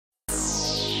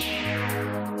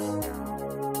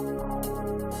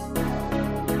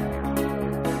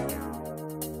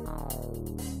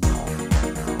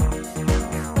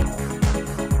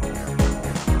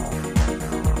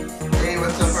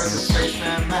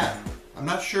I'm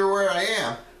not sure where I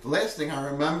am. The last thing I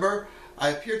remember, I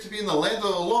appeared to be in the land of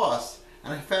the lost,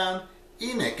 and I found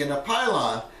Enoch in a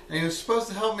pylon, and he was supposed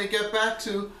to help me get back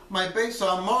to my base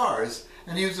on Mars,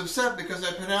 and he was upset because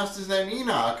I pronounced his name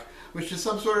Enoch, which is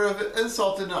some sort of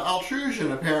insult and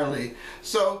altrusion apparently.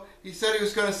 So he said he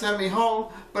was going to send me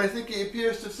home, but I think he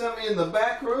appears to have sent me in the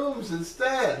back rooms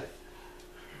instead.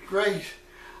 Great.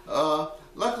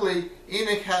 Luckily,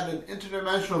 Enoch had an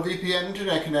interdimensional VPN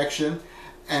internet connection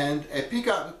and a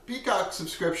Peacock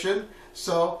subscription,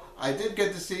 so I did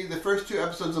get to see the first 2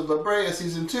 episodes of Brea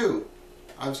Season 2.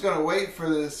 I was going to wait for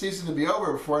the season to be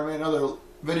over before I made another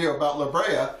video about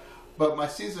Brea, but my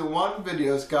Season 1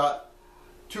 videos got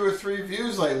 2 or 3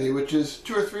 views lately, which is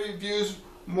 2 or 3 views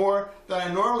more than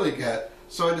I normally get,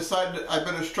 so I decided I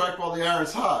better strike while the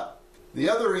iron's hot. The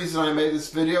other reason I made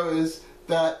this video is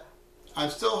that I'm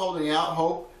still holding out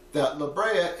hope that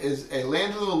Brea is a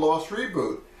Land of the Lost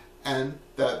reboot, and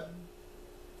that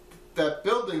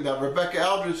building that Rebecca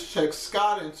Aldridge takes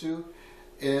Scott into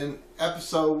in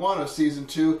episode 1 of season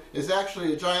 2 is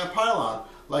actually a giant pylon,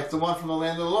 like the one from the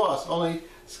Land of the Lost, only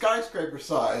skyscraper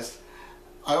sized.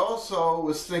 I also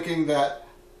was thinking that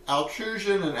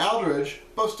Altrusion and Aldridge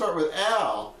both start with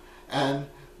Al, and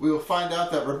we will find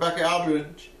out that Rebecca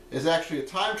Aldridge is actually a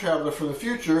time traveler from the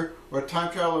future, or a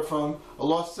time traveler from a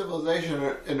lost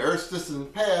civilization in Earth's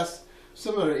distant past,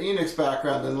 similar to Enoch's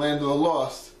background in Land of the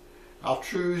Lost.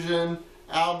 Altrusion,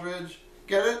 Aldridge,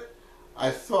 get it? I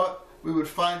thought we would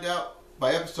find out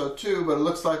by episode 2, but it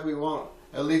looks like we won't,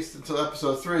 at least until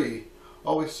episode 3.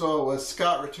 All we saw was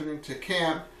Scott returning to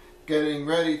camp, getting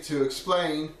ready to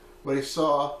explain what he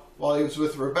saw while he was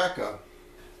with Rebecca.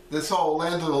 This whole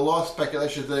Land of the Lost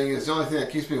speculation thing is the only thing that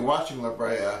keeps me watching Brea.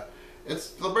 Brea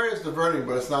is diverting,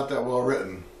 but it's not that well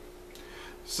written.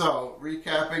 So,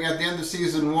 recapping, at the end of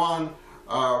season 1,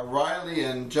 Riley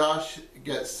and Josh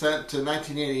get sent to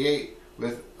 1988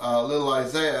 with little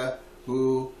Isaiah,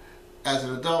 who as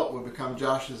an adult would become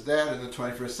Josh's dad in the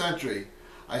 21st century.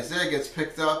 Isaiah gets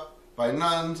picked up by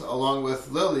nuns along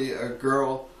with Lily, a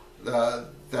girl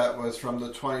that was from the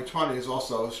 2020s,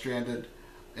 also stranded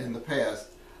in the past.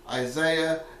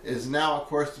 Isaiah is now, of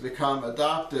course, to become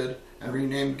adopted and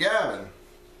renamed Gavin.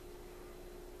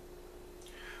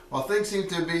 While things seem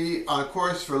to be on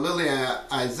course for Lily and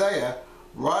Isaiah,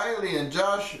 Riley and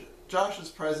Josh's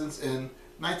presence in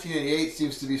 1988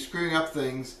 seems to be screwing up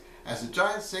things as a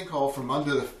giant sinkhole from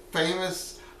under the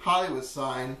famous Hollywood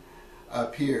sign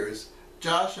appears.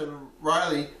 Josh and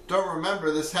Riley don't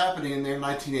remember this happening in their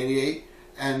 1988,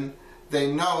 and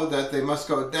they know that they must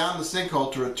go down the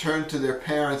sinkhole to return to their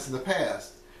parents in the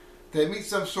past. They meet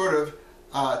some sort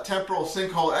of temporal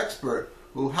sinkhole expert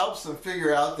who helps them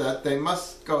figure out that they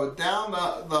must go down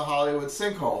the Hollywood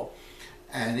sinkhole.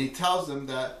 And he tells them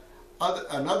that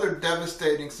another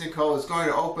devastating sinkhole is going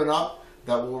to open up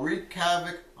that will wreak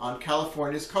havoc on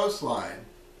California's coastline,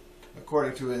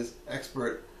 according to his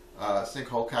expert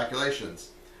sinkhole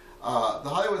calculations. The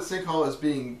Hollywood sinkhole is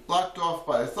being blocked off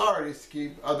by authorities to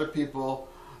keep other people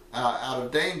out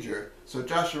of danger. So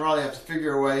Josh and Riley have to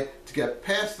figure a way to get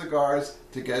past the guards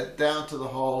to get down to the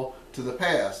hole to the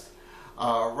past.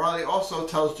 Riley also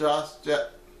tells Josh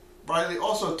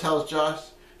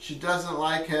she doesn't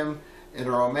like him in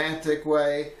a romantic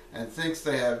way and thinks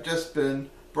they have just been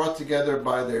brought together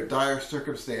by their dire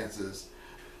circumstances.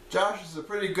 Josh is a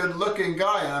pretty good looking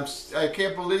guy, and I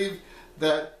can't believe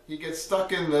that he gets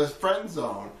stuck in the friend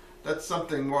zone. That's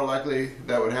something more likely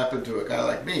that would happen to a guy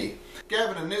like me.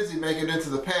 Gavin and Izzy make it into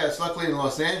the past, luckily in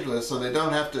Los Angeles, so they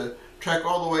don't have to trek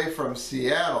all the way from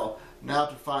Seattle now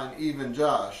to find Eve and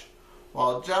Josh.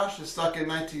 While Josh is stuck in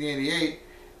 1988,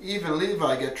 Eve and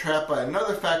Levi get trapped by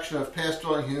another faction of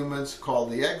past-dwelling humans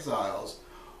called the Exiles.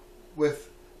 With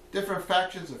different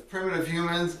factions of primitive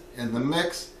humans in the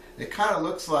mix, it kind of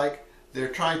looks like they're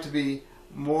trying to be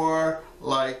more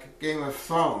like Game of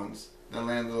Thrones than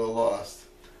Land of the Lost.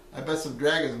 I bet some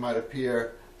dragons might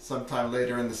appear sometime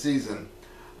later in the season.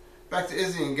 Back to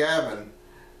Izzy and Gavin.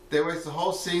 They waste the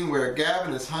whole scene where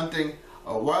Gavin is hunting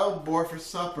a wild boar for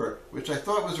supper, which I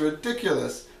thought was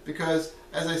ridiculous because,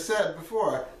 as I said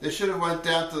before, they should have went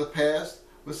down to the past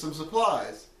with some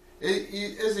supplies.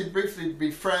 Izzy briefly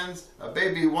befriends a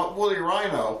baby woolly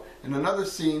rhino in another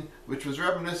scene which was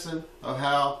reminiscent of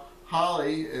how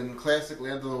Holly in classic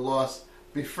Land of the Lost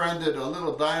befriended a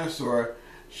little dinosaur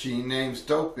she names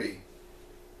Dopey.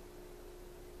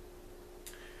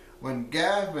 When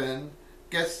Gavin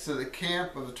gets to the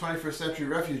camp of the 21st century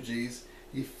refugees,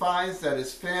 he finds that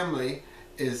his family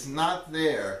is not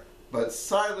there, but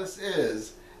Silas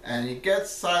is, and he gets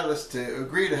Silas to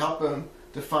agree to help him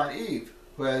to find Eve,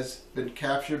 who has been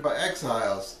captured by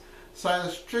exiles.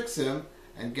 Silas tricks him,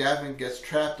 and Gavin gets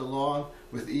trapped along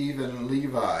with Eve and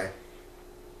Levi.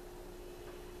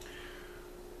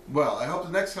 Well, I hope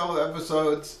the next couple of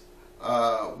episodes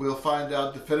we'll find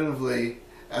out definitively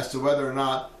as to whether or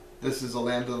not this is a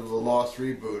Land of the Lost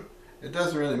reboot. It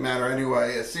doesn't really matter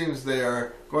anyway. It seems they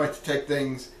are going to take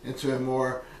things into a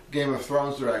more Game of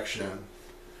Thrones direction.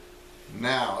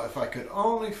 Now, if I could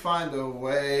only find a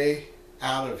way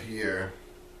out of here.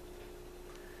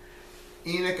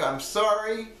 Enoch, I'm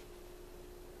sorry.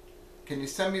 Can you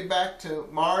send me back to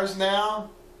Mars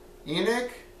now?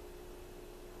 Enoch?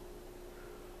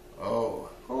 Oh,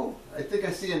 I think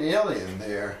I see an alien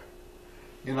there.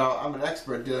 You know, I'm an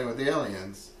expert dealing with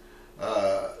aliens.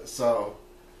 So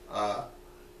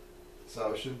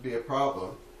it shouldn't be a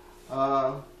problem.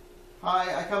 Hi,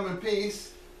 I come in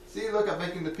peace. See, look, I'm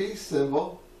making the peace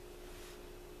symbol.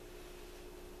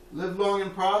 Live long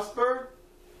and prosper?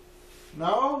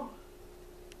 No?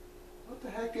 What the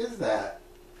heck is that?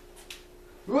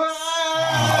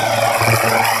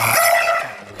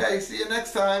 Okay, see you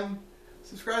next time.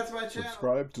 Subscribe to my channel.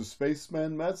 Subscribe to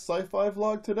Spaceman Matt's Sci-Fi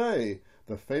vlog today.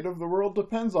 The fate of the world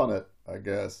depends on it, I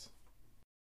guess.